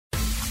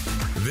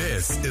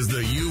This is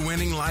the You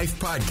Winning Life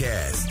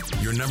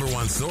Podcast, your number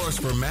one source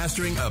for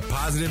mastering a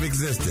positive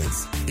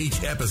existence.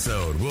 Each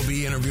episode will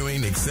be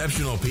interviewing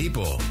exceptional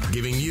people,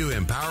 giving you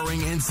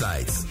empowering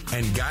insights,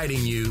 and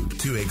guiding you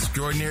to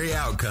extraordinary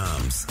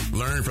outcomes.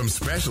 Learn from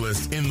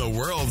specialists in the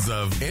worlds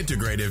of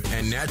integrative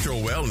and natural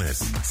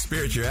wellness,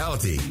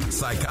 spirituality,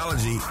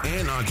 psychology,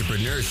 and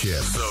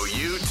entrepreneurship, so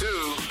you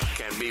too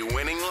can be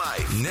winning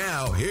life.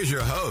 Now, here's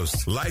your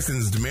host,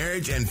 licensed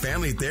marriage and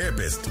family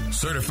therapist,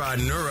 certified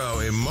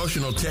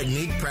neuro-emotional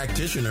technique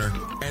practitioner,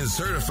 and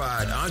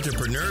certified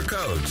entrepreneur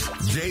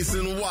coach,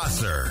 Jason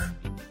Wasser.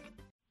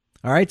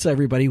 All right, so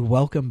everybody,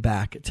 welcome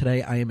back.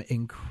 Today, I am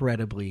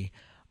incredibly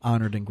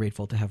honored and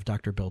grateful to have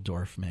Dr. Bill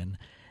Dorfman,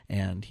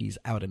 and he's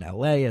out in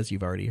LA, as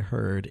you've already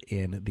heard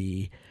in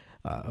the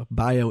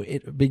bio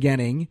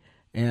beginning.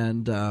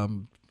 And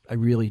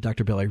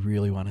Dr. Bill, I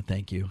really want to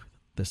thank you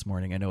this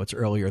morning. I know it's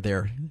earlier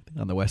there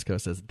on the West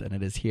Coast than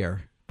it is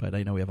here, but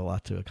I know we have a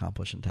lot to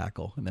accomplish and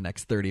tackle in the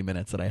next 30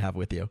 minutes that I have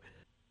with you.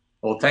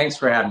 Well, thanks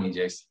for having me,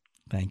 Jason.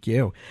 Thank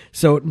you.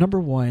 So number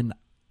one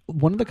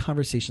of the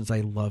conversations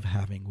I love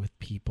having with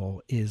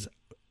people is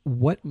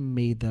what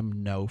made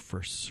them know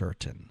for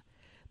certain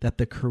that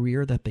the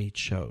career that they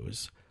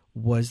chose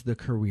was the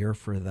career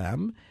for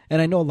them.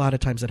 And I know a lot of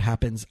times it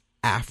happens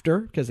after,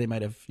 because they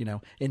might have,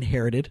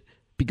 inherited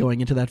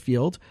going into that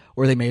field,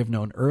 or they may have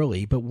known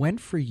early. But when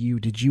for you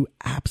did you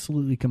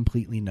absolutely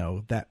completely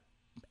know that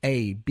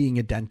A, being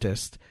a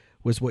dentist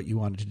was what you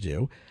wanted to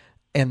do?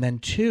 And then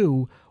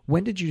two,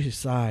 when did you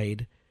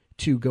decide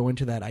to go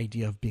into that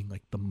idea of being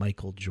like the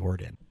Michael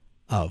Jordan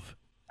of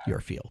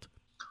your field?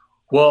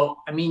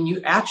 Well,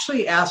 you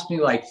actually asked me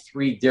like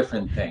three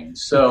different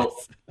things. So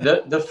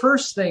the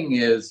first thing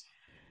is,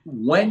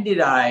 when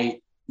did I,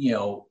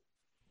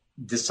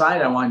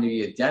 decide I wanted to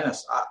be a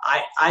dentist?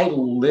 I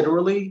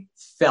literally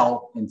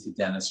fell into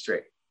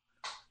dentistry.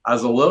 I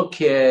was a little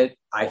kid.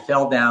 I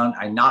fell down.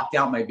 I knocked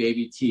out my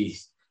baby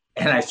teeth,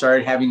 and I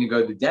started having to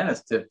go to the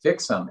dentist to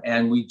fix them.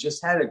 And we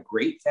just had a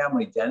great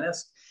family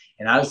dentist,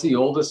 and I was the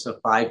oldest of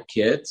 5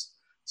 kids.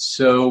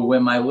 So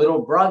when my little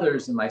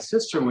brothers and my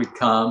sister would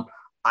come,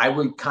 I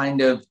would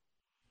kind of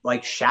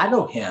like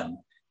shadow him,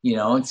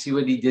 and see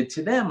what he did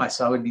to them. I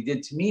saw what he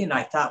did to me, and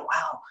I thought,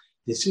 wow,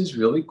 this is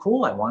really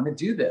cool. I want to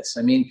do this.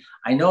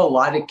 I know a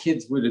lot of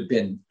kids would have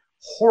been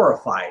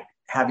horrified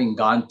having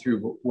gone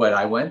through what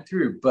I went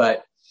through,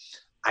 but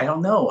I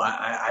don't know.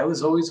 I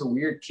was always a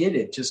weird kid.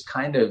 It just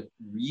kind of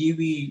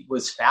really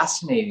was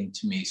fascinating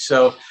to me.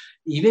 So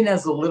even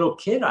as a little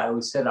kid, I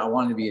always said I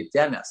wanted to be a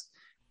dentist.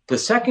 The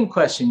second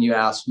question you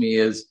asked me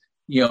is,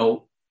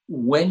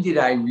 when did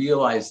I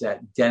realize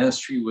that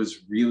dentistry was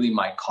really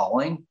my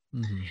calling?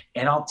 Mm-hmm.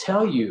 And I'll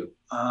tell you,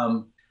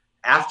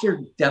 after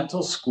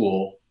dental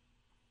school,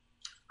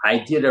 I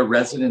did a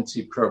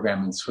residency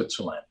program in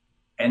Switzerland,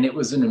 and it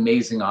was an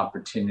amazing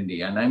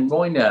opportunity. And I'm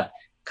going to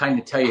kind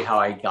of tell you how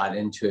I got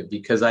into it,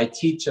 because I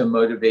teach a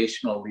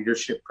motivational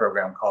leadership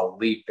program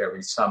called LEAP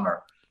every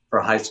summer for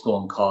high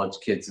school and college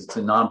kids. It's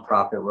a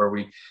nonprofit where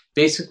we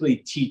basically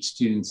teach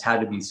students how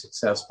to be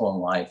successful in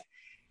life.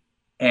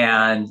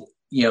 And,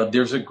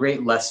 there's a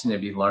great lesson to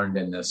be learned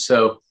in this.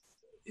 So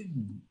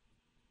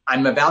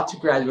I'm about to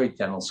graduate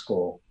dental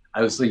school.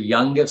 I was the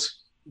youngest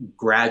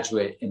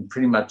graduate in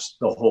pretty much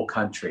the whole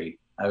country.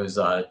 I was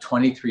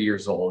 23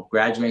 years old,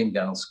 graduating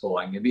dental school.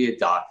 I'm going to be a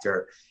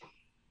doctor.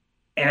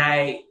 And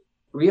I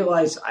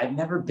realized I've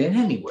never been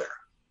anywhere.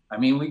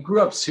 We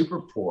grew up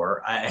super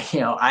poor.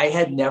 I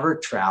had never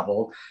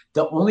traveled.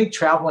 The only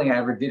traveling I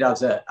ever did, I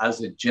was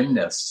a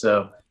gymnast.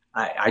 So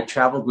I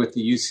traveled with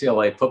the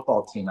UCLA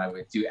football team. I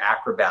would do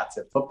acrobats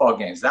at football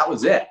games. That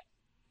was it,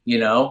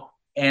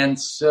 And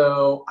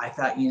so I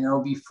thought,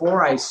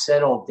 before I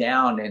settle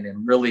down and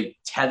am really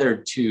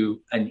tethered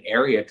to an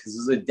area, because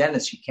as a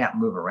dentist, you can't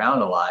move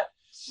around a lot.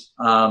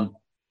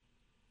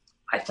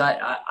 I thought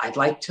I'd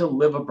like to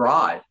live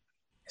abroad.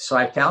 So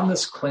I found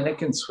this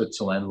clinic in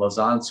Switzerland,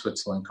 Lausanne,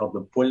 Switzerland, called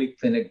the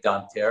Polyclinique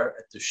Dentaire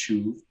at the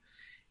Chouve.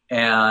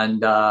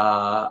 And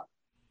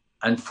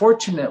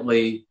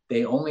unfortunately,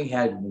 they only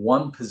had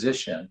one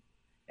position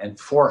and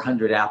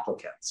 400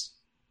 applicants.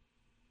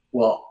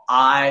 Well,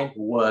 I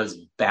was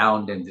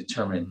bound and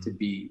determined to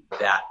be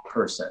that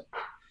person.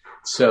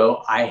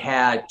 So I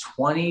had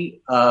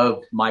 20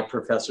 of my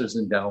professors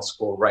in dental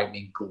school write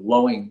me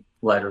glowing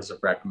letters of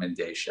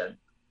recommendation.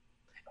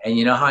 And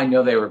you know how I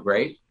know they were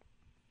great?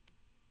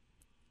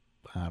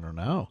 I don't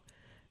know.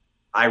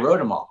 I wrote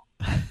them all.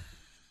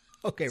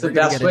 Okay, it's the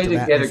best way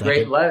to get a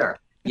great letter.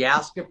 You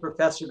ask a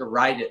professor to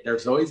write it.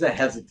 There's always a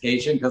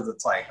hesitation because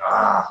it's like,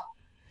 I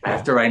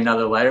have to write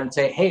another letter and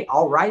say, hey,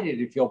 I'll write it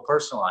if you'll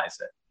personalize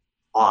it.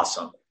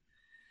 Awesome.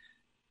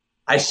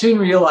 I soon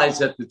realized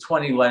that the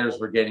 20 letters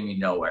were getting me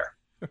nowhere.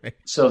 Right.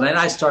 So then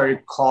I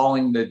started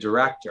calling the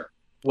director.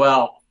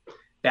 Well,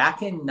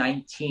 back in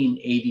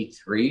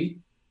 1983,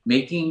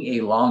 making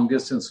a long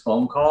distance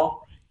phone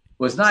call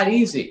was not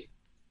easy.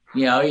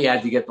 You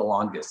had to get the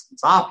long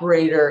distance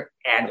operator,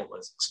 and it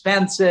was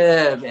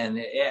expensive. And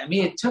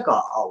it took a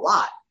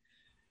lot.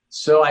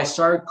 So I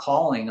started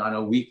calling on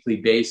a weekly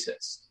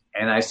basis.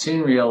 And I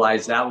soon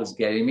realized that was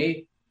getting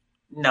me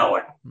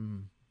nowhere.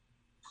 Mm.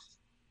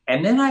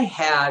 And then I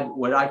had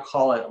what I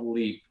call at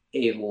Leap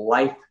a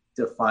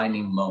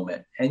life-defining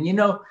moment. And,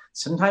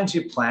 sometimes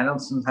you plan them,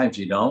 sometimes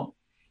you don't.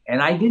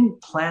 And I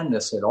didn't plan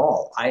this at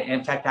all.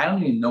 In fact, I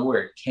don't even know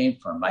where it came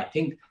from. I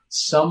think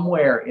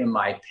somewhere in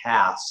my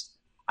past,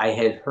 I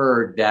had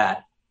heard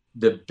that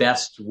the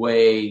best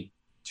way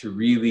to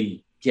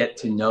really get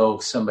to know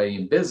somebody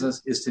in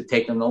business is to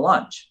take them to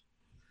lunch.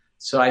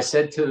 So I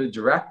said to the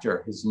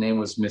director, his name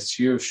was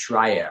Monsieur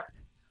Schreier.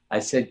 I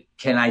said,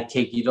 can I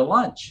take you to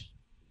lunch?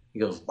 He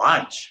goes,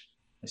 lunch?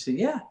 I said,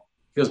 yeah.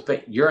 He goes,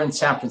 but you're in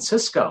San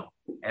Francisco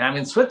and I'm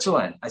in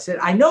Switzerland. I said,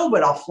 I know,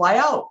 but I'll fly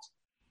out.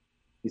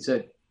 He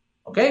said,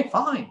 okay,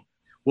 fine.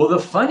 Well, the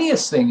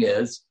funniest thing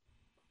is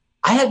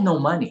I had no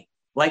money.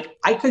 Like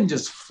I couldn't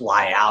just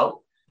fly out.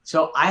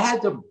 So I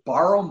had to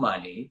borrow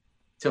money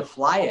to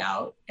fly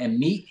out and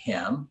meet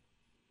him,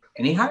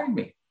 and he hired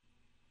me.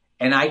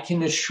 And I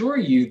can assure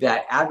you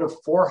that out of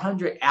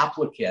 400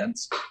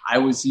 applicants, I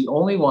was the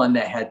only one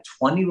that had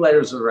 20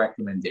 letters of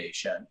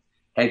recommendation,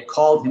 had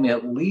called him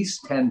at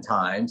least 10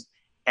 times,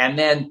 and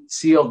then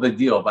sealed the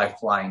deal by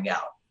flying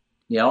out.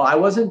 I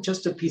wasn't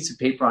just a piece of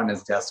paper on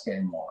his desk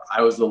anymore.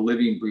 I was a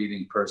living,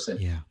 breathing person.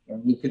 Yeah.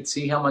 And he could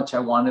see how much I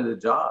wanted the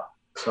job.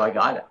 So I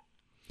got it.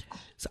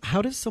 So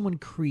how does someone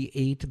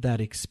create that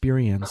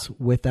experience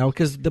without,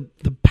 because the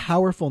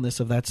powerfulness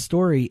of that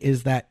story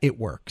is that it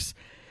works.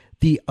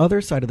 The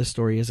other side of the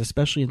story is,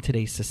 especially in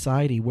today's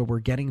society where we're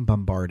getting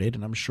bombarded,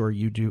 and I'm sure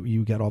you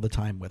get all the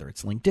time, whether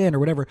it's LinkedIn or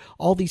whatever,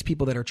 all these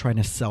people that are trying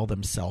to sell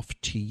themselves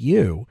to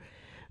you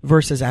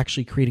versus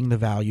actually creating the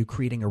value,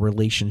 creating a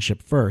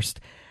relationship first.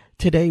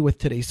 Today, with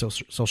today's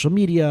social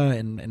media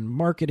and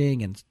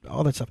marketing and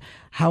all that stuff,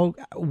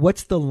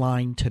 what's the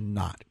line to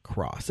not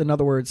cross? In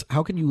other words,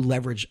 how can you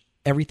leverage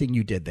everything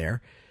you did there,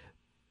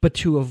 but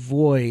to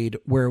avoid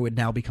where it would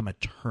now become a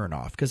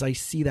turnoff? Because I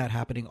see that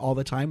happening all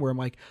the time where I'm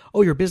like,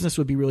 oh, your business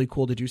would be really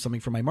cool to do something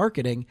for my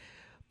marketing,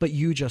 but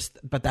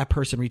that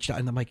person reached out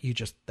and I'm like,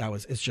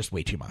 it's just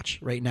way too much.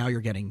 Right now you're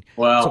getting...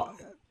 Well,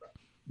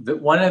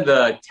 one of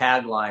the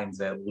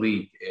taglines at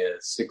Leap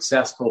is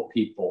successful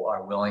people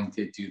are willing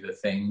to do the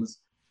things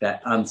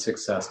that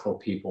unsuccessful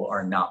people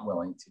are not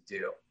willing to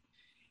do.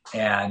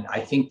 And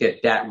I think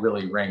that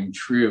really rang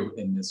true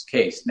in this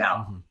case.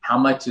 Now, How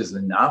much is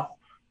enough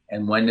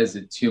and when is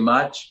it too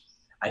much?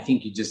 I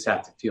think you just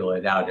have to feel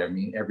it out. I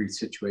mean, every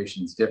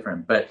situation is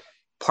different. But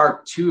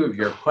part two of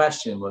your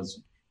question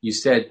was, you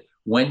said,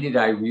 when did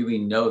I really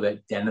know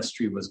that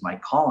dentistry was my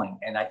calling?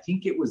 And I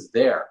think it was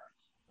there.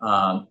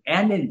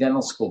 And in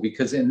dental school,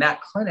 because in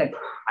that clinic,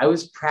 I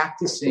was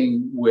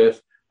practicing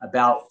with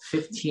about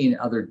 15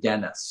 other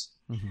dentists.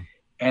 Mm-hmm.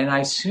 And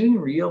I soon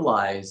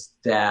realized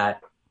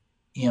that,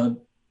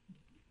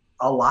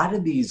 a lot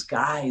of these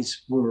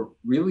guys were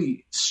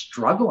really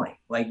struggling.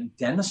 Like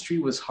dentistry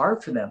was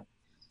hard for them.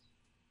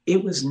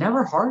 It was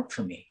never hard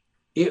for me.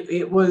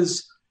 It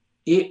was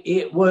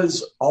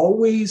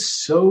always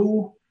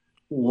so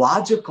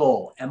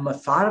logical and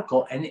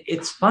methodical. And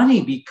it's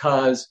funny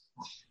because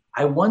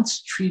I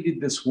once treated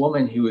this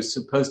woman who was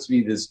supposed to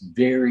be this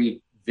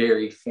very,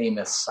 very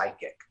famous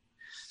psychic.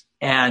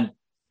 And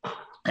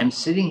I'm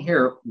sitting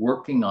here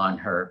working on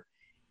her.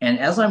 And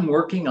as I'm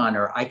working on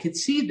her, I could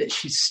see that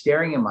she's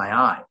staring in my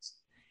eyes.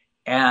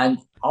 And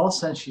all of a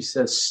sudden she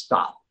says,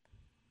 stop.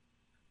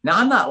 Now,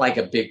 I'm not like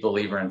a big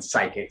believer in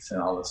psychics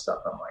and all this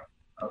stuff. I'm like,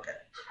 okay.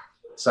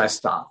 So I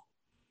stop.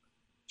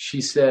 She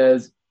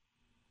says,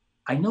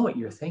 I know what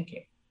you're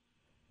thinking.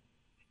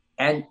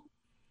 And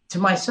to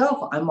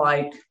myself, I'm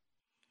like,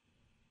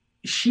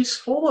 she's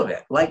full of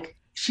it. Like,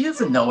 she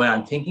doesn't know what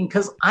I'm thinking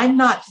because I'm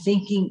not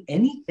thinking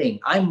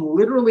anything. I'm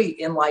literally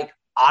in like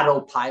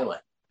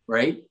autopilot,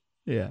 right?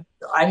 Yeah.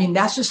 I mean,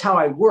 that's just how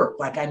I work.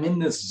 Like I'm in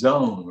this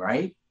zone,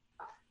 right?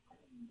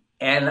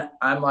 And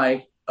I'm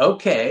like,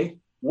 okay,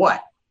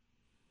 what?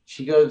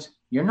 She goes,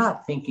 you're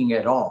not thinking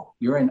at all.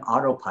 You're in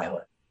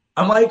autopilot.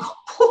 I'm like,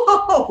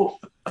 whoa.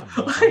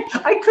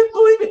 I couldn't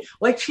believe it.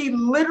 Like she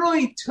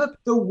literally took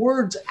the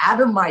words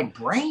out of my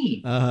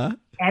brain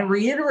and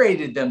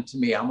reiterated them to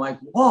me. I'm like,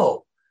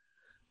 whoa.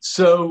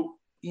 So,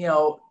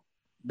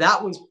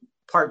 that was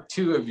part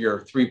two of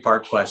your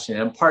 3-part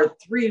question. And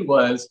part 3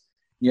 was,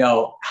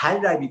 how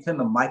did I become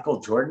the Michael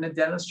Jordan of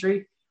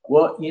dentistry?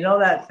 Well,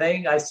 that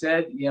thing I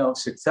said,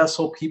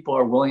 successful people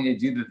are willing to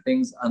do the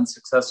things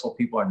unsuccessful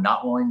people are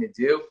not willing to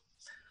do.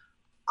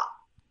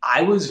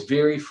 I was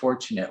very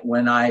fortunate.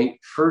 When I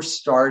first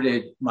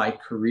started my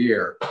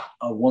career,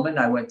 a woman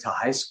I went to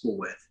high school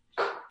with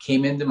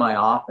came into my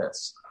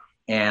office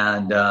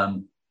and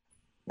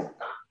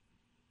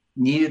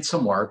needed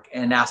some work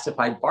and asked if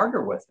I'd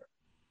barter with her.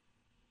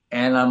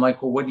 And I'm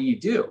like, well, what do you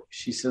do?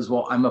 She says,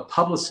 well, I'm a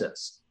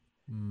publicist.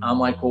 I'm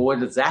like, well, what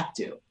does that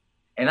do?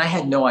 And I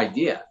had no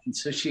idea. And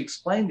so she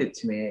explained it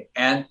to me.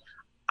 And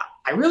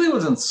I really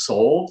wasn't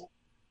sold.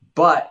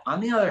 But on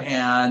the other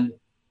hand,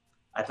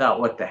 I thought,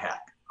 what the heck?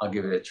 I'll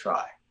give it a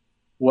try.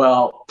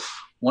 Well,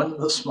 one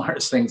of the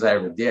smartest things I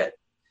ever did,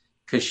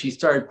 because she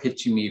started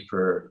pitching me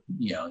for,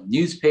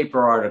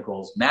 newspaper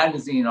articles,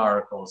 magazine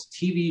articles,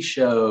 TV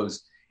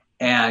shows,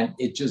 and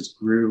it just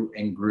grew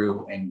and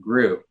grew and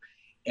grew.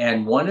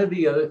 And one of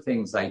the other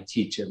things I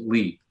teach at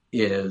Leap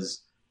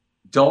is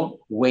don't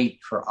wait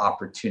for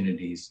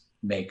opportunities,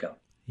 make them.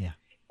 Yeah.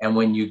 And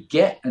when you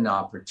get an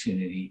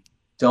opportunity,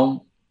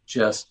 don't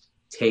just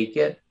take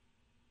it,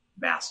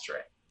 master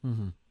it.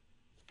 Mm-hmm.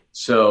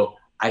 So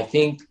I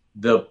think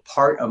the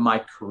part of my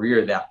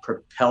career that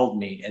propelled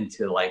me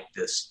into like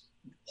this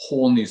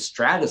whole new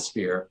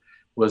stratosphere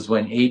was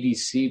when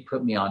ABC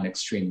put me on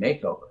Extreme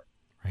Makeover.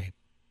 Right.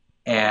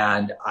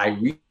 And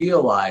I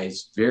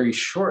realized very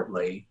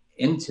shortly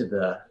into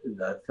the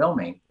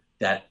filming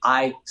that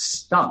I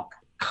stunk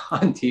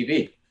on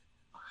TV.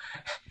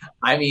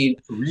 I mean,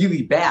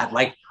 really bad.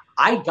 Like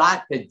I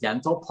got the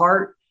dental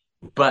part,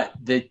 but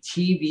the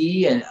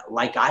TV and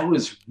like I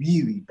was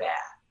really bad.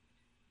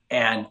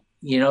 And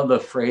the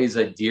phrase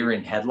 "a deer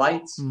in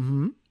headlights"?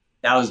 Mm-hmm.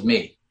 That was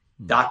me,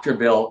 Dr.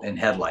 Bill in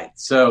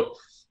headlights. So,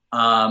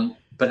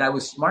 but I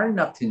was smart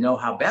enough to know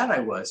how bad I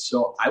was.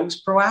 So I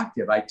was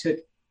proactive. I took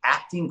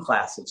acting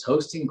classes,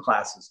 hosting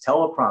classes,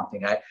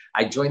 teleprompting.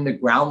 I joined the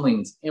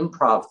Groundlings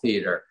Improv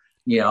Theater.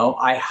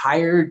 I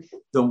hired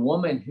the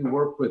woman who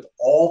worked with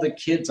all the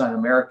kids on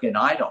American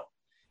Idol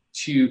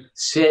to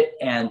sit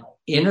and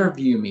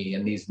interview me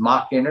in these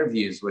mock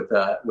interviews with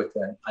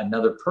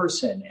another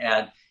person.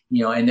 And,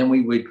 and then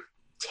we would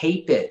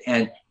tape it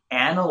and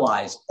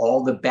analyze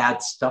all the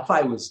bad stuff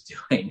I was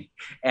doing.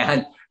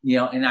 And,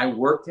 and I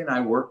worked and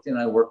I worked and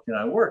I worked and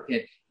I worked.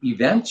 And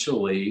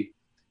eventually,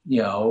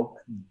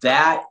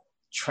 that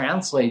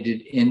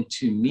translated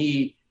into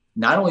me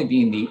not only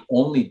being the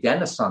only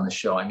dentist on the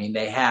show. I mean,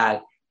 they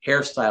had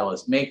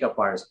hairstylists, makeup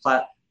artists.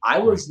 I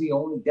was the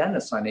only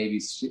dentist on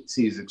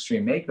ABC's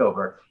Extreme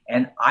Makeover,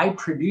 and I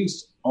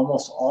produced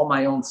almost all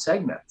my own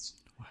segments.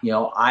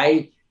 When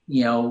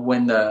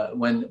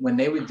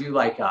they would do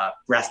like a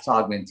breast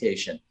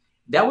augmentation,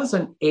 that was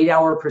an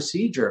 8-hour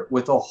procedure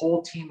with a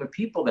whole team of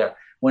people there.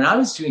 When I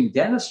was doing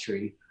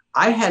dentistry,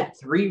 I had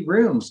 3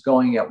 rooms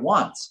going at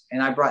once,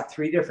 and I brought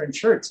 3 different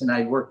shirts, and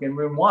I'd work in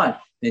room 1,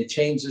 then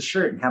change the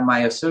shirt and have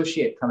my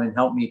associate come and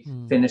help me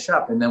finish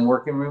up, and then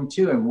work in room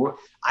 2. And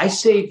I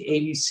saved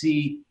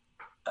ABC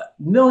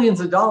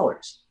millions of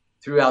dollars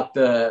throughout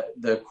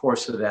the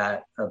course of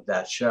that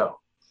show.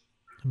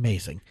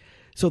 Amazing.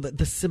 So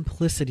the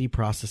simplicity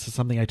process is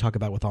something I talk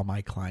about with all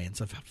my clients,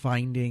 of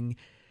finding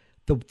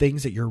the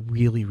things that you're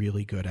really,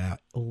 really good at,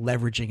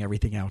 leveraging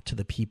everything out to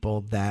the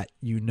people that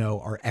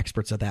are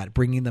experts at that,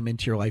 bringing them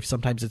into your life.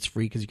 Sometimes it's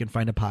free because you can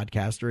find a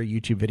podcast or a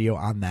YouTube video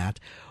on that.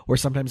 Or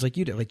sometimes like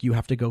you do, like you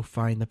have to go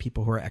find the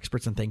people who are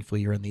experts, and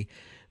thankfully you're in the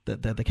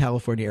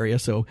California area.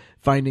 So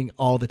finding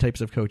all the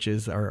types of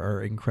coaches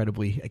are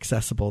incredibly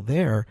accessible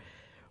there.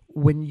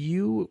 When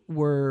you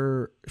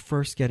were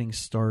first getting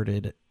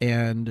started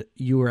and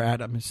you were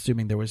I'm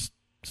assuming there was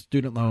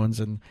student loans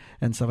and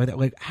stuff like that,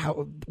 like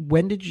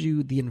when did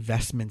the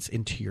investments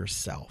into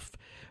yourself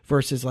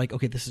versus like,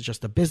 okay, this is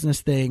just a business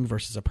thing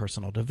versus a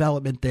personal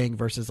development thing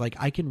versus like,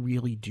 I can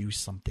really do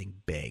something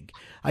big.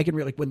 I can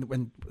really,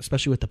 when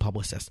especially with the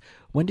publicist,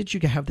 when did you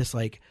have this,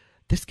 like,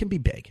 this can be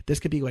big. This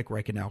could be like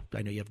right now.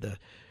 I know you have the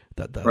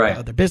right.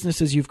 other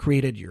businesses you've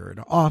created. You're an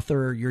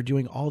author. You're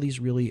doing all these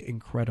really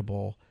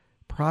incredible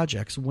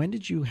projects. When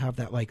did you have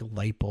that like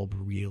light bulb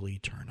really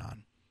turn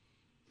on?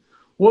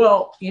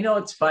 Well,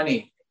 it's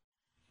funny.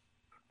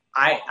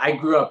 I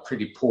grew up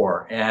pretty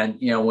poor, and,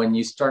 when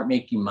you start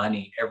making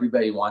money,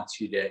 everybody wants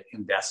you to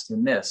invest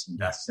in this,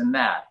 invest in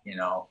that,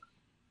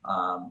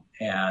 I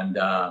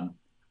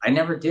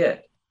never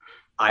did.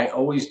 I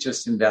always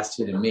just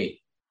invested in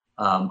me.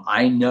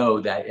 I know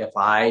that if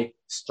I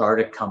start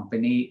a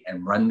company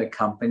and run the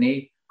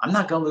company, I'm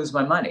not going to lose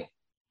my money,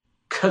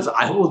 because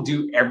I will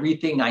do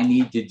everything I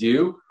need to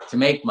do to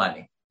make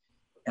money.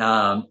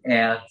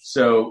 And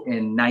so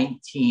in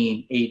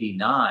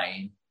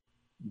 1989,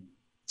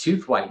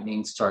 tooth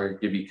whitening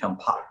started to become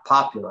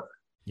popular.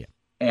 Yeah.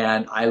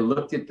 And I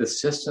looked at the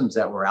systems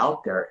that were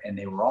out there, and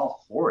they were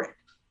all horrid.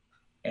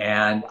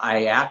 And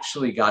I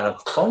actually got a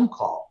phone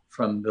call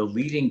from the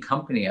leading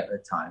company at the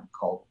time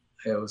called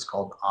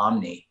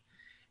Omni.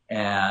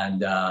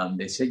 And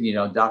they said,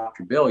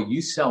 Dr. Bill,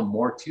 you sell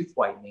more tooth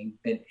whitening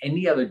than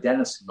any other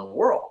dentist in the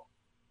world.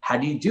 How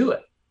do you do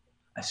it?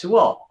 I said,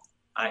 well,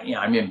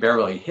 I'm in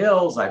Beverly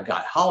Hills. I've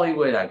got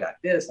Hollywood. I got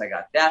this. I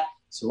got that.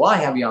 So while I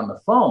have you on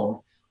the phone,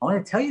 I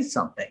want to tell you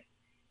something.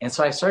 And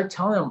so I started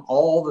telling them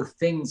all the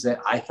things that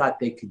I thought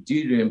they could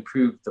do to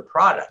improve the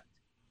product.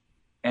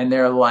 And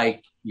they're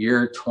like,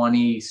 you're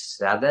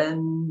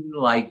 27?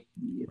 Like,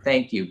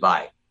 thank you,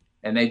 bye.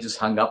 And they just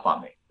hung up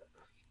on me.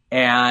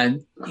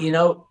 And,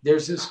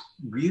 there's this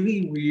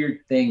really weird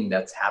thing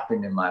that's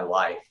happened in my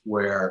life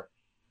where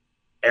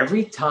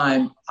every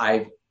time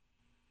I've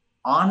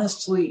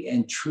honestly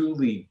and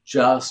truly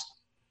just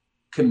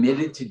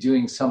committed to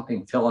doing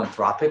something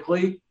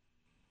philanthropically,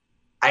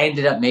 I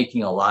ended up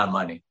making a lot of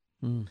money.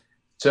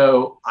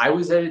 So I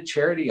was at a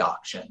charity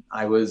auction.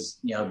 I was,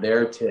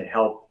 there to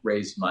help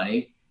raise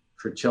money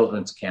for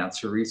children's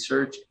cancer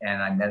research.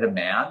 And I met a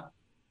man,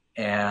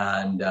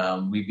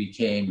 and we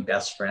became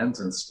best friends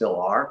and still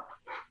are.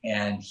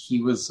 And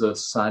he was the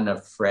son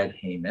of Fred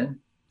Heyman.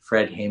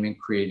 Fred Heyman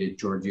created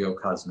Giorgio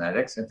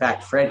Cosmetics. In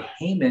fact, Fred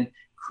Heyman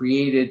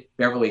created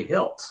Beverly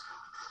Hills.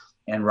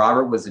 And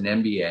Robert was an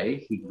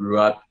MBA. He grew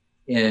up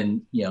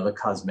in, the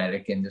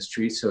cosmetic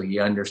industry. So he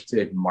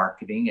understood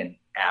marketing and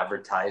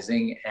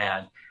advertising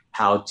and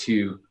how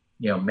to,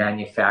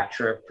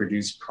 manufacture,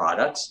 produce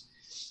products.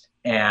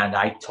 And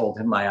I told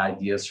him my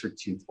ideas for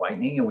tooth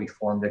whitening, and we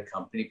formed a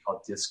company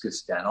called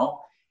Discus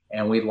Dental,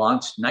 and we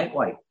launched Night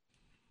White.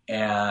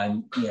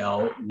 And,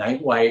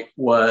 Night White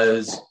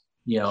was,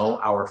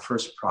 our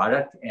first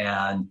product,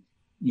 and,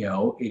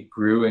 it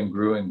grew and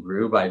grew and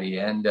grew. By the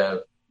end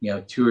of,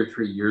 2 or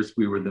 3 years,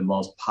 we were the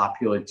most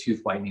popular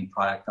tooth whitening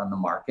product on the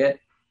market.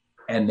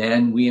 And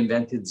then we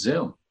invented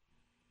Zoom.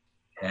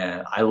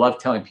 And I love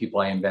telling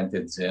people I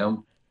invented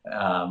Zoom.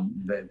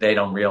 They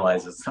don't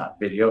realize it's not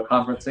video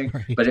conferencing,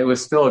 right, but it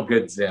was still a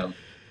good Zoom.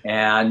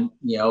 And,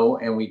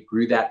 and we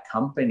grew that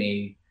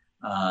company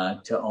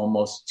to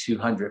almost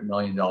 $200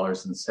 million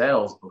in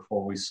sales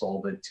before we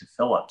sold it to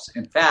Philips.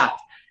 In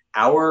fact,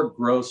 our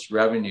gross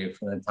revenue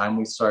from the time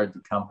we started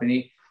the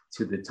company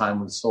to the time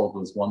we sold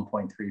was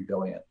 $1.3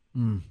 billion.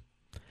 Mm.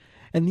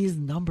 And these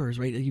numbers,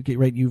 right?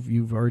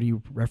 You've already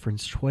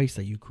referenced twice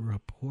that you grew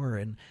up poor,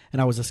 and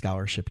I was a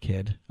scholarship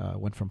kid.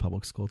 Went from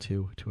public school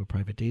to a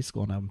private day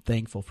school, and I'm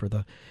thankful for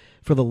the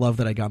love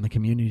that I got in the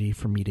community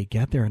for me to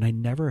get there. And I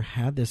never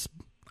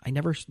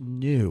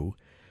knew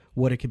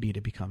what it could be to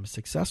become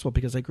successful,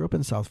 because I grew up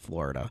in South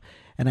Florida,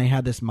 and I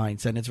had this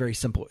mindset. And it's very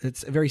simple.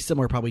 It's very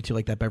similar probably to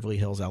like that Beverly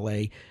Hills,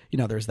 LA.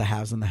 There's the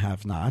haves and the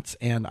have-nots.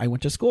 And I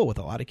went to school with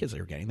a lot of kids that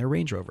were getting their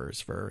Range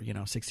Rovers for,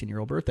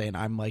 16-year-old birthday. And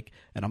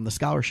I'm the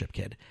scholarship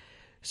kid.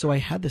 So I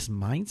had this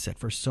mindset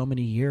for so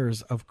many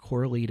years of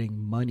correlating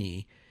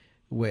money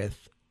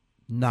with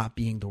not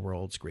being the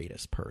world's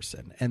greatest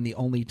person. And the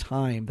only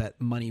time that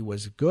money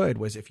was good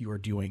was if you were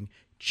doing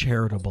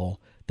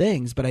charitable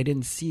things. But I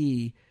didn't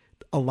see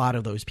a lot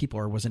of those people,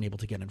 or wasn't able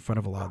to get in front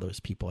of a lot of those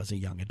people as a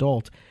young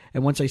adult.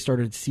 And once I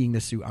started seeing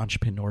this through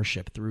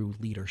entrepreneurship, through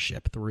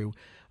leadership, through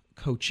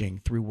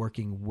coaching, through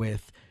working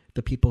with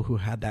the people who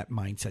had that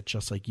mindset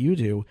just like you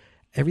do,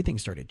 everything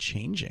started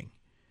changing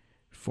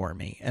for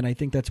me. And I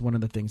think that's one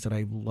of the things that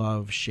I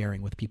love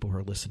sharing with people who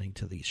are listening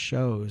to these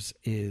shows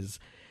is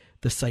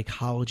the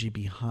psychology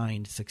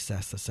behind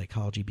success, the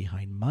psychology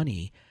behind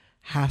money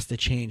has to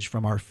change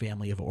from our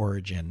family of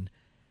origin.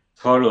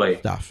 Totally.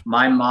 Stuff.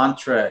 My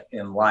mantra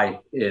in life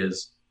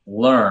is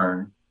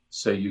learn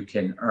so you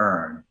can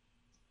earn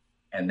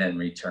and then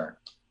return.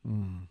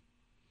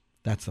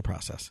 That's the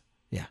process.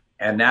 Yeah.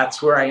 And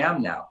that's where I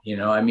am now.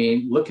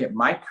 Look at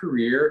my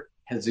career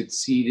has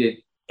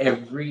exceeded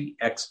every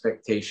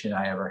expectation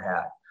I ever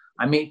had.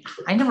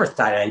 I never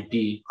thought I'd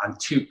be on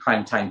 2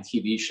 primetime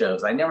TV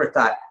shows. I never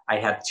thought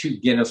I'd have 2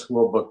 Guinness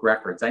World Book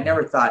records. I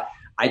never thought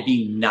I'd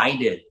be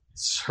knighted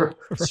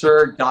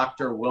Sir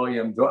Dr.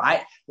 William.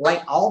 I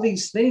like all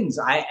these things.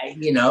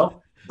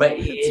 But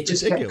it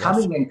just kept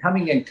coming and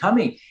coming and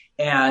coming.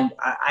 And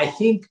I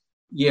think,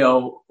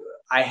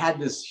 I had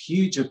this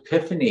huge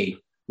epiphany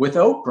with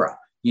Oprah,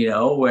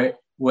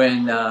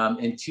 when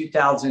in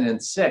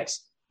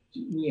 2006,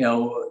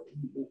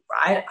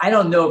 I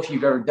don't know if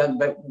you've ever done,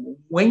 but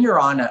when you're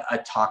on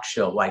a talk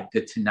show like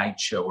The Tonight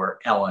Show or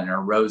Ellen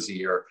or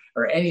Rosie or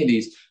any of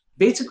these,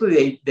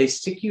 basically, they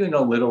stick you in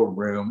a little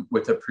room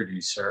with a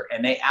producer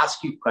and they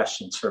ask you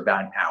questions for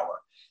about an hour.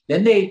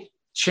 Then they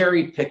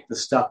cherry pick the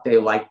stuff they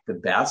like the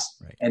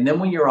best. Right. And then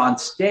when you're on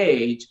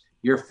stage,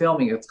 you're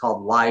filming. It's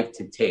called live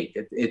to tape.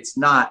 It's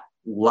not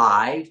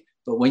live,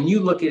 but when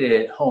you look at it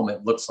at home,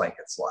 it looks like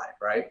it's live,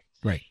 right?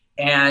 Right.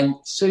 And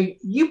so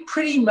you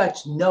pretty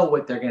much know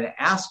what they're going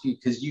to ask you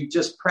because you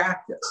just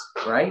practice,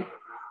 right?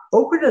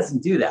 Oprah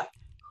doesn't do that.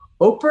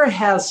 Oprah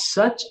has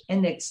such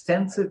an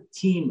extensive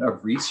team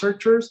of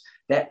researchers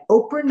that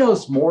Oprah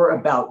knows more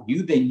about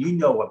you than you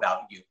know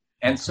about you.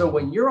 And so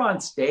when you're on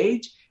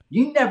stage,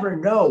 you never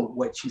know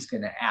what she's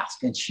going to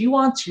ask. And she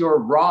wants your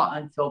raw,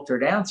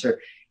 unfiltered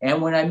answer.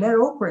 And when I met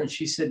Oprah and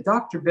she said,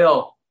 Dr.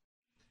 Bill,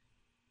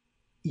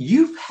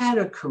 you've had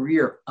a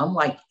career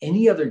unlike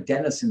any other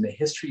dentist in the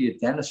history of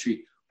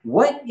dentistry.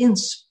 What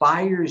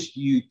inspires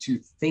you to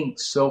think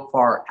so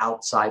far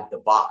outside the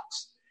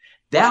box?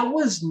 That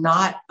was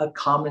not a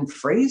common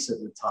phrase at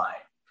the time.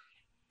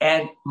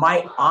 And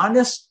my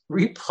honest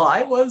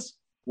reply was,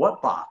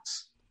 what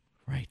box?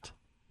 Right.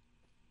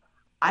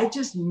 I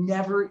just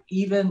never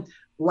even,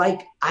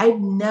 I've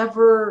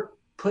never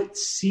put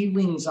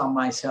ceilings on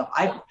myself.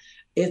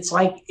 It's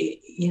like,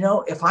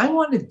 if I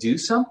want to do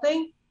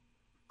something,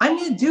 I'm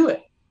going to do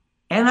it.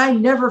 And I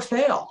never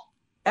fail,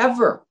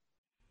 ever.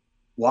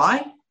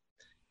 Why?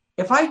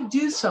 If I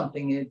do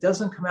something and it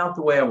doesn't come out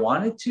the way I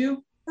want it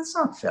to, that's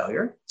not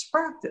failure. It's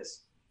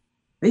practice.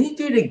 Then you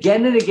do it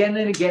again and again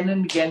and again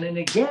and again and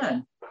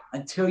again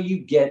until you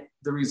get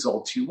the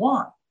results you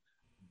want.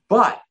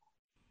 But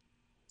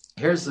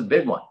here's the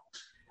big one.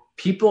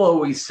 People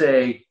always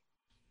say,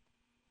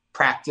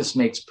 practice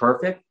makes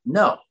perfect.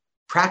 No,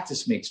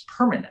 practice makes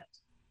permanent.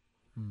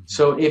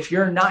 So if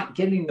you're not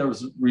getting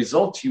those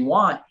results you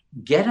want,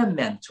 get a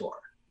mentor,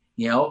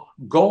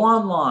 go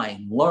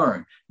online,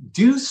 learn,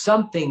 do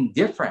something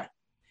different,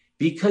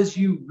 because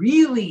you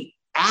really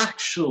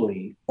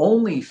actually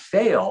only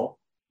fail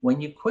when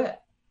you quit.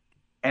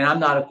 And I'm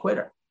not a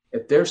quitter.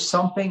 If there's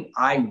something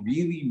I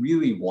really,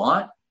 really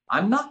want,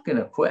 I'm not going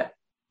to quit.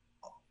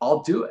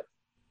 I'll do it.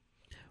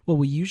 Well,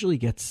 we usually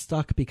get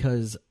stuck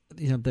because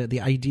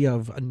the idea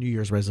of a New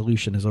Year's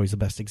resolution is always the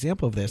best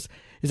example of this,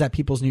 is that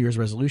people's New Year's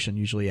resolution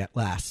usually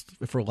lasts,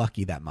 if we're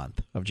lucky, that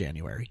month of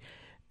January.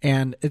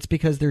 And it's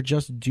because they're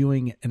just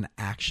doing an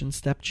action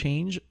step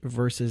change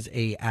versus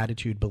a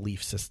attitude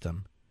belief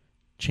system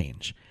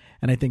change.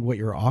 And I think what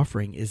you're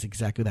offering is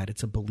exactly that.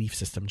 It's a belief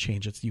system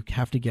change. It's you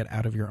have to get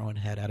out of your own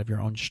head, out of your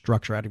own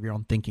structure, out of your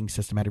own thinking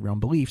system, out of your own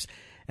beliefs,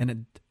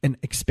 and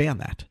expand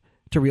that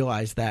to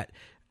realize that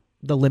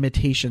the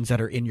limitations that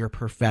are in your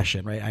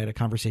profession, right? I had a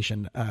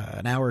conversation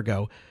an hour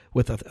ago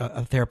with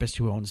a therapist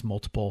who owns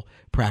multiple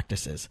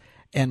practices.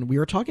 And we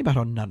were talking about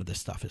how none of this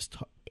stuff is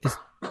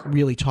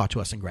really taught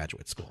to us in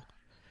graduate school.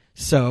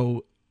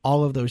 So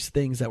all of those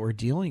things that we're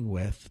dealing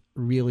with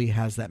really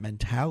has that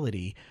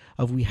mentality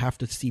of we have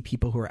to see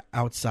people who are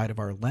outside of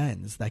our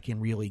lens that can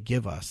really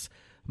give us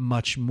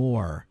much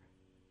more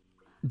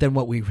than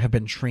what we have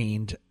been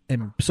trained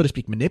and, so to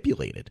speak,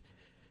 manipulated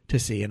to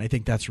see. And I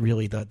think that's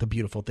really the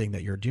beautiful thing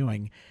that you're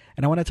doing.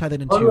 And I want to tie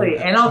that into... Totally.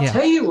 And I'll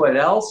tell you what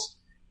else,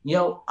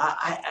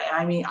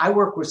 I mean, I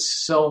work with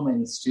so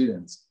many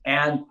students,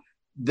 and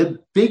the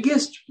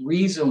biggest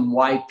reason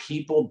why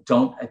people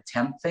don't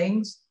attempt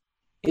things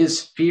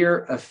is fear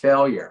of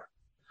failure.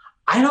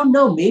 I don't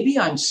know. Maybe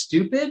I'm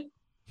stupid.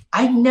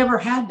 I've never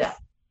had that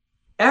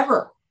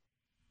ever.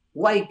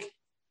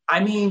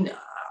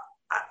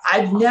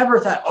 I've never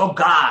thought, oh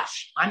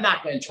gosh, I'm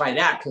not going to try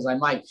that because I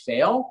might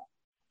fail.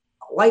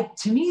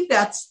 To me,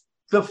 that's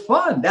the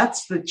fun.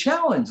 That's the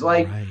challenge.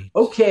 Right.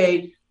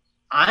 Okay,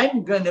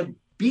 I'm going to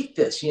beat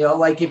this.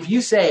 If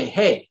you say,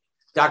 hey,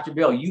 Dr.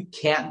 Bill, you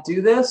can't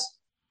do this.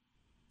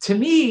 To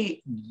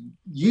me,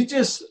 you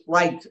just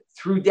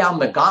threw down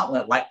the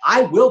gauntlet.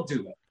 I will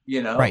do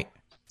it, Right.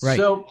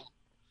 So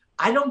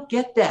I don't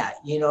get that,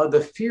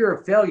 the fear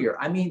of failure.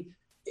 I mean,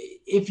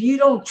 if you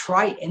don't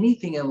try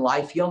anything in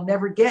life, you'll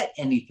never get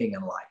anything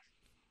in life.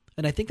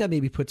 And I think that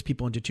maybe puts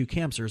people into two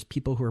camps. There's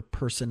people who are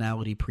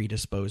personality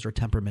predisposed or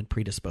temperament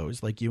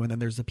predisposed like you. And then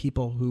there's the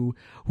people who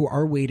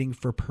are waiting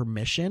for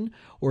permission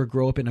or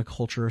grow up in a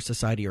culture or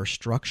society or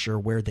structure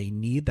where they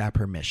need that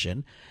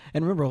permission.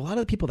 And remember, a lot of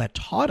the people that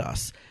taught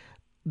us,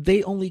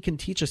 they only can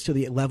teach us to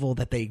the level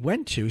that they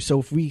went to. So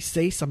if we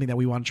say something that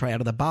we want to try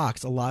out of the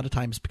box, a lot of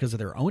times because of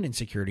their own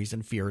insecurities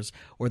and fears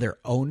or their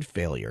own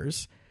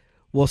failures,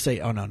 we'll say,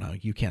 oh, no,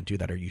 you can't do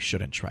that, or you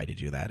shouldn't try to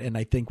do that. And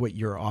I think what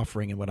you're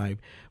offering and what I'm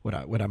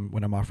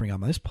offering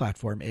on this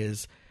platform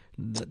is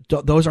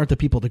those aren't the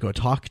people to go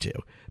talk to.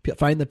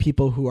 Find the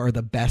people who are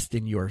the best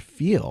in your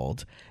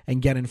field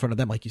and get in front of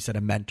them, like you said,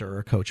 a mentor or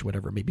a coach,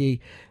 whatever it may be.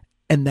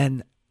 And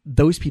then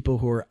those people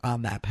who are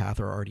on that path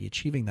are already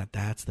achieving that.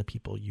 That's the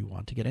people you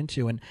want to get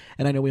into. And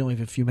I know we only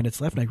have a few minutes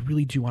left, and I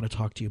really do want to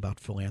talk to you about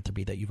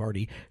philanthropy that you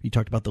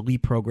talked about the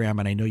LEAP program.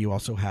 And I know you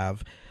also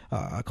have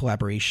a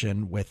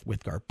collaboration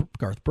with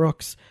Garth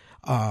Brooks.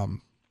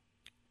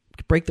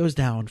 Break those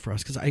down for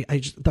us. Cause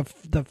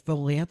the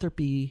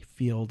philanthropy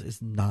field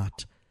is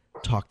not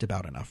talked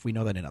about enough. We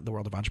know that in the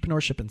world of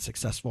entrepreneurship and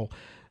successful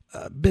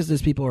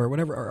business people or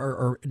whatever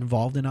are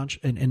involved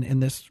in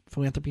this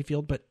philanthropy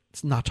field, but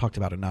it's not talked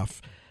about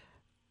enough.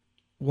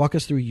 Walk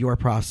us through your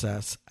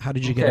process. How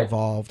did you get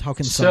involved? How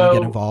can someone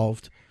get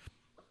involved?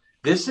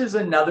 This is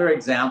another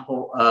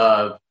example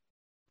of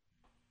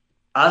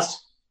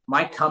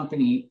my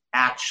company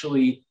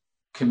actually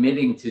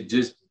committing to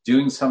just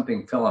doing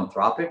something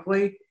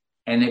philanthropically,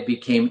 and it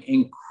became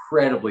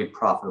incredibly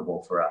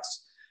profitable for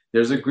us.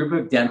 There's a group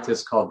of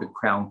dentists called the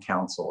Crown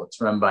Council.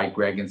 It's run by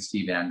Greg and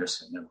Steve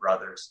Anderson, their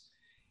brothers.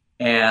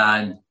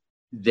 And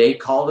they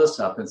called us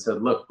up and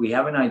said, look, we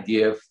have an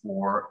idea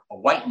for a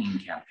whitening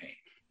campaign.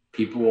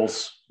 People will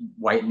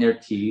whiten their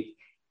teeth,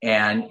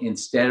 and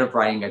instead of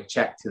writing a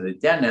check to the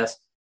dentist,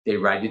 they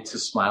write it to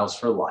Smiles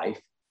for Life.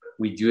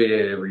 We do it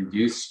at a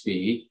reduced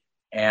fee,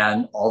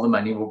 and all the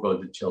money will go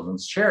to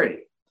children's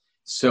charity.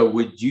 So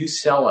would you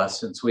sell us,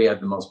 since we have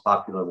the most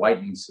popular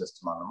whitening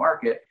system on the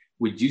market,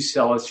 would you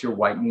sell us your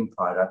whitening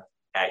product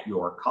at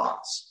your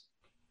cost?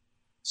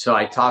 So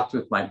I talked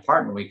with my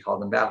partner. We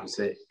called them back. We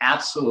said,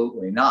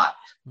 absolutely not.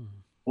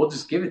 We'll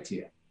just give it to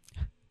you.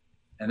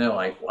 And they're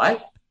like,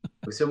 what?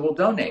 We said, we'll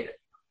donate it.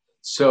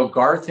 So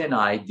Garth and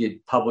I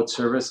did public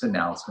service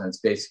announcements,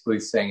 basically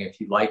saying,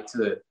 if you'd like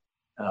to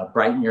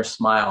brighten your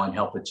smile and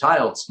help a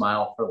child,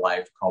 Smile for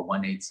Life, call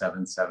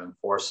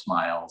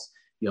 1-877-4-SMILES.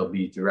 You'll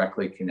be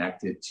directly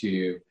connected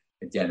to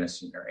a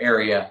dentist in your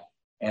area.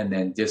 And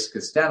then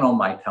Discus Dental,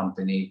 my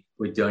company,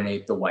 would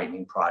donate the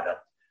whitening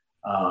product.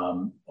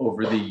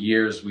 Over the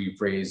years, we've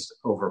raised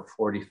over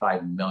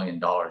 $45 million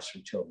for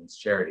children's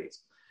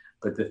charities.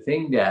 But the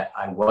thing that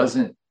I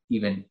wasn't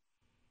even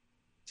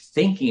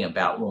thinking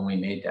about when we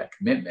made that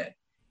commitment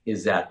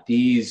is that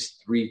these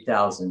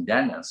 3,000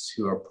 dentists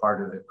who are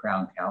part of the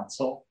Crown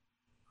Council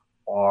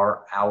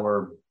are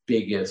our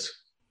biggest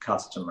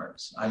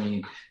customers. I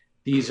mean,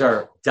 these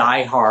are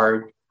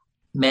diehard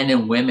men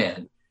and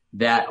women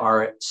that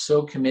are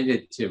so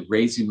committed to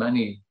raising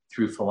money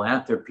through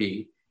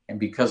philanthropy. And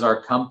because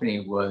our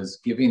company was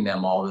giving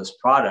them all this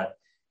product,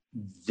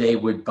 they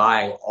would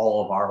buy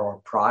all of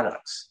our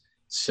products.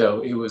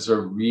 So it was a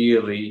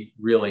really,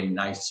 really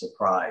nice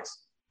surprise.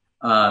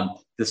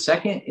 The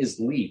second is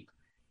LEAP.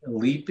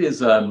 LEAP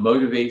is a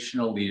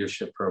motivational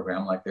leadership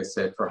program, like I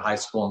said, for high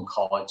school and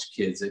college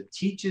kids. It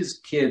teaches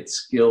kids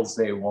skills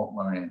they won't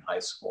learn in high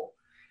school.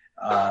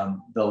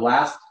 The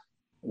last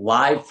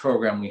live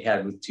program we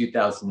had was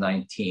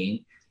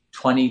 2019.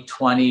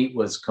 2020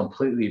 was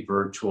completely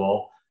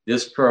virtual.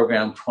 This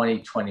program,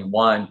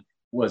 2021,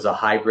 was a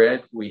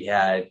hybrid. We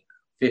had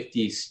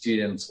 50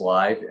 students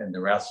live and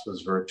the rest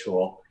was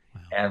virtual.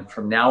 Wow. And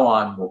from now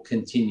on, we'll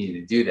continue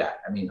to do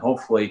that. I mean,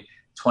 hopefully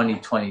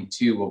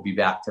 2022 we'll be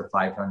back to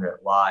 500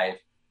 live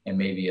and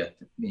maybe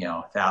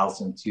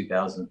 1,000,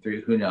 2,000,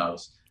 3, who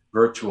knows,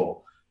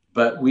 virtual.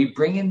 But we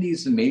bring in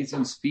these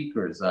amazing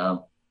speakers,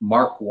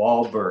 Mark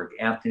Wahlberg,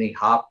 Anthony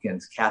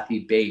Hopkins, Kathy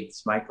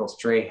Bates, Michael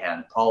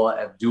Strahan, Paula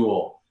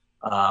Abdul,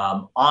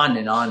 on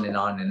and on and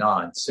on and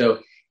on. So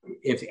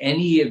if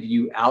any of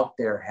you out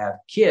there have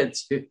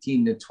kids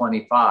 15 to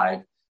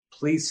 25,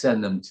 please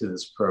send them to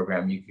this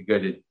program. You could go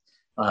to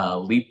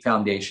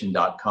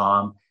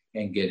leapfoundation.com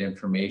and get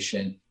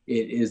information.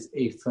 It is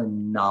a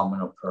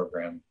phenomenal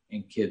program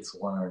and kids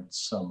learn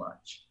so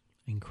much.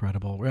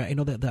 Incredible. I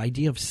know that the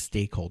idea of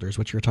stakeholders,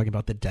 which you were talking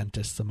about the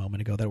dentists a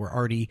moment ago, that were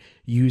already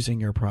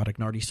using your product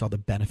and already saw the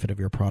benefit of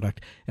your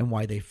product and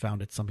why they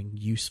found it something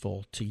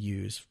useful to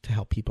use to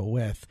help people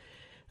with.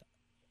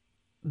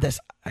 This,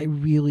 I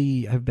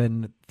really have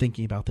been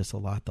thinking about this a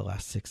lot the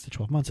last 6 to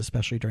 12 months,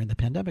 especially during the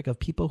pandemic, of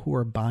people who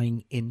are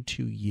buying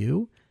into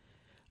you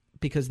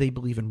because they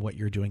believe in what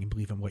you're doing and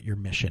believe in what your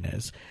mission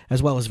is,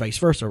 as well as vice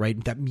versa,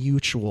 right? That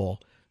mutual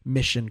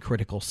mission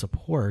critical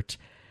support.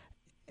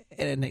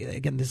 And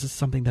again, this is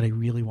something that I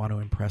really want to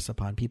impress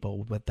upon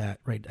people with that,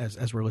 right?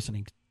 As we're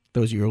listening,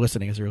 those of you who are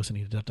listening, as you're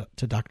listening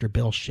to Dr.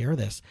 Bill share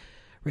this,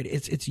 right?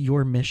 It's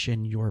your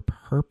mission, your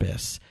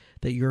purpose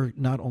that you're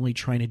not only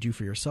trying to do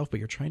for yourself, but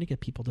you're trying to get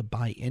people to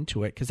buy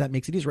into it because that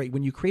makes it easy, right?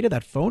 When you created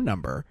that phone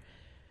number,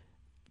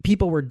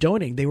 people were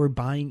donating, they were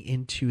buying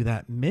into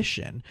that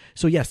mission.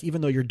 So yes, even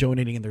though you're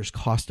donating and there's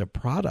cost of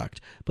product,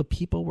 but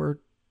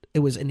it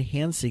was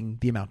enhancing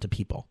the amount of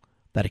people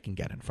that it can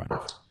get in front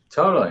of.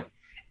 Totally.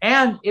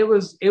 And it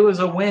was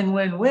a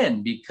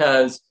win-win-win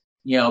because,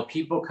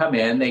 people come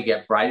in, they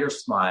get brighter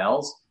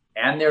smiles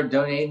and they're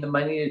donating the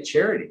money to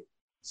charity.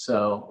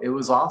 So it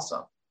was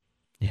awesome.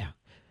 Yeah.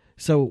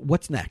 So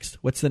what's next?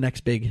 What's the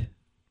next big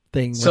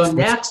thing?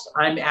 Next,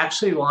 I'm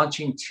actually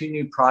launching 2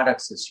 new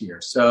products this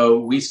year. So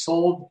we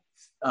sold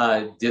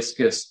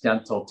Discus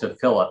Dental to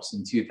Philips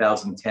in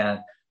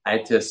 2010. I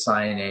had to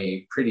sign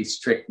a pretty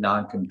strict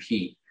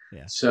non-compete.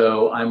 Yeah.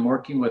 So I'm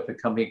working with a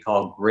company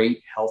called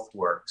Great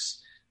Healthworks.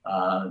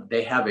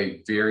 They have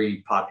a very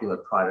popular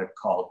product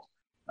called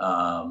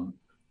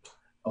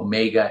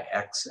Omega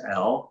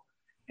XL,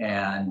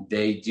 and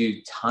they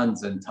do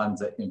tons and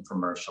tons of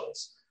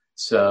infomercials.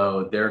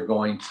 So they're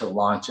going to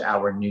launch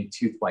our new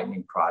tooth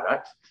whitening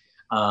product.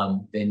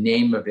 The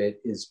name of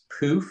it is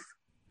Poof,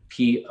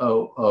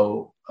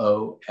 P-O-O-O-F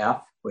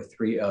with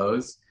 3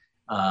 O's,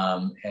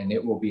 and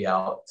it will be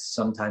out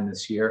sometime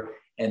this year.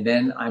 And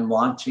then I'm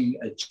launching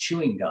a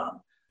chewing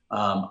gum.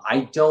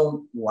 I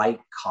don't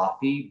like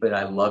coffee, but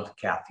I love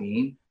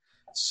caffeine.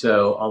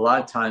 So a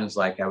lot of times,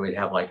 I would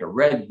have a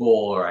Red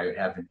Bull or I would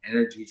have an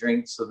energy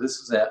drink. So this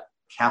is a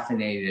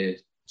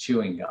caffeinated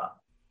chewing gum.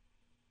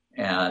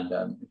 And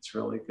it's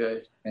really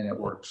good and it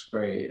works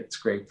great. It's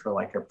great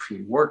for a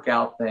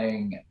pre-workout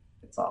thing.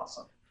 It's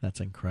awesome. That's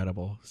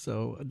incredible.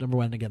 So number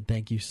one, again,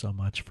 thank you so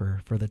much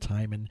for the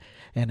time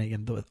and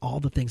again, all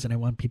the things. And I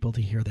want people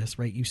to hear this,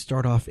 right? You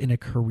start off in a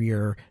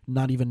career,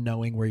 not even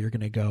knowing where you're going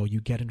to go. You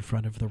get in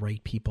front of the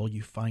right people.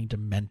 You find a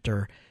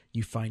mentor.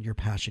 You find your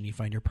passion. You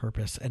find your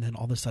purpose. And then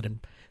all of a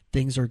sudden,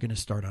 things are going to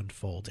start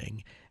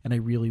unfolding. And I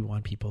really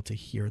want people to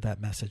hear that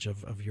message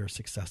of your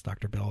success,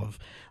 Dr. Bill,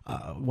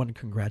 one,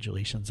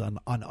 congratulations on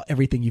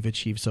everything you've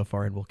achieved so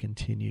far and will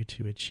continue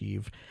to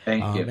achieve.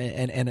 Thank you.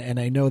 And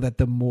I know that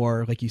the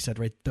more, like you said,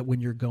 right, that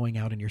when you're going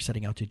out and you're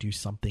setting out to do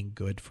something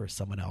good for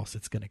someone else,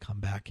 it's going to come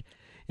back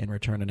in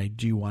return. And I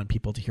do want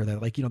people to hear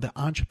that. The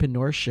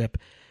entrepreneurship,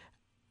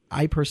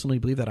 I personally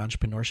believe that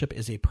entrepreneurship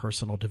is a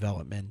personal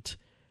development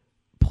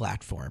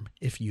platform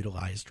if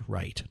utilized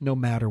right, no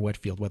matter what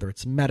field, whether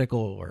it's medical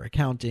or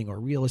accounting or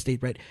real estate,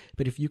 right?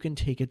 But if you can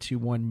take it to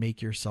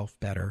make yourself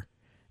better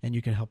and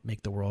you can help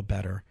make the world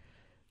better,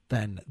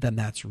 then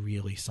that's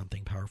really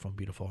something powerful and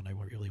beautiful. And I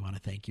really want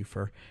to thank you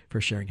for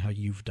sharing how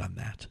you've done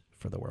that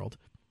for the world.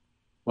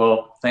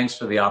 Well, thanks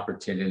for the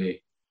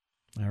opportunity.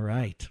 All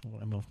right.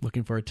 Well, I'm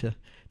looking forward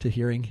to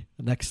hearing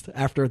next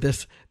after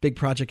this big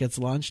project gets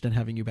launched and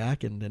having you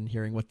back and then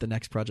hearing what the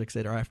next projects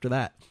that are after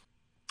that.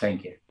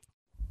 Thank you.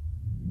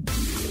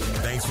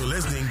 Thanks for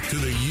listening to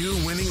the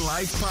You Winning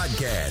Life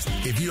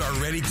podcast. If you are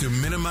ready to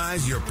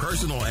minimize your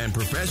personal and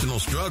professional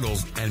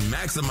struggles and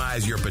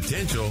maximize your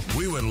potential,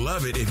 we would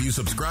love it if you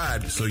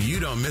subscribe so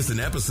you don't miss an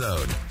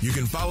episode. You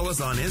can follow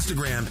us on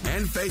Instagram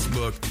and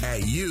Facebook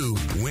at You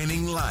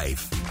Winning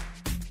Life.